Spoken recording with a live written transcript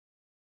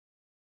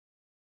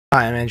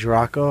Hi, I'm Andrew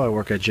Rocco. I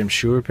work at Jim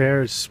Shoe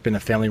Repair. It's been a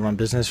family-run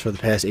business for the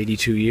past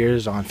 82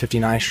 years on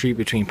 59th Street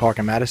between Park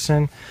and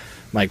Madison.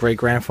 My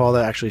great-grandfather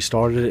actually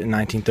started it in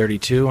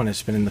 1932, and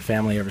it's been in the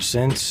family ever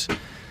since.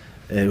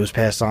 It was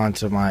passed on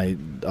to my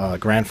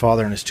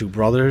grandfather and his two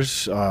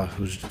brothers,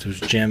 who's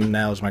Jim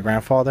now is my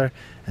grandfather,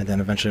 and then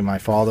eventually my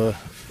father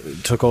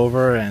took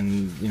over.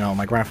 And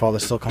my grandfather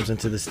still comes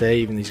into this day,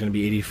 even though he's going to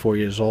be 84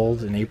 years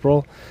old in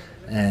April,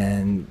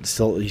 and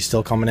he's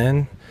still coming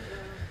in.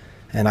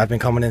 And I've been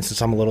coming in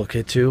since I'm a little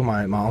kid too.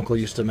 My uncle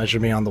used to measure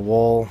me on the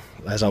wall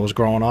as I was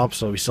growing up,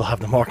 so we still have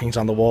the markings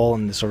on the wall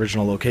in this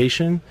original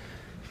location.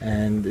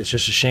 And it's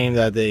just a shame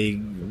that they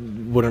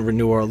wouldn't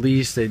renew our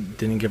lease. They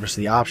didn't give us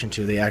the option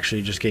to. They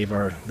actually just gave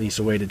our lease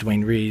away to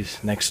Dwayne Reed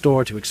next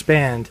door to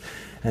expand.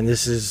 And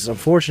this is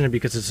unfortunate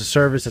because it's a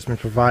service that's been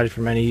provided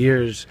for many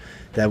years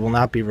that will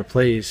not be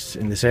replaced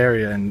in this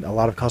area. And a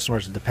lot of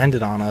customers are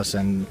dependent on us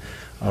and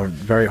are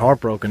very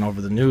heartbroken over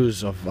the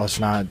news of us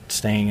not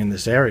staying in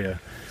this area.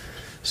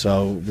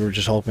 So we were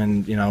just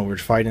hoping, we're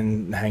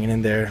fighting, hanging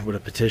in there with a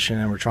petition,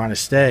 and we're trying to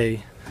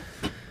stay.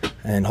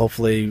 And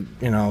hopefully,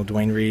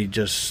 Dwayne Reed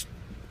just,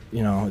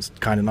 is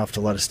kind enough to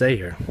let us stay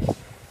here.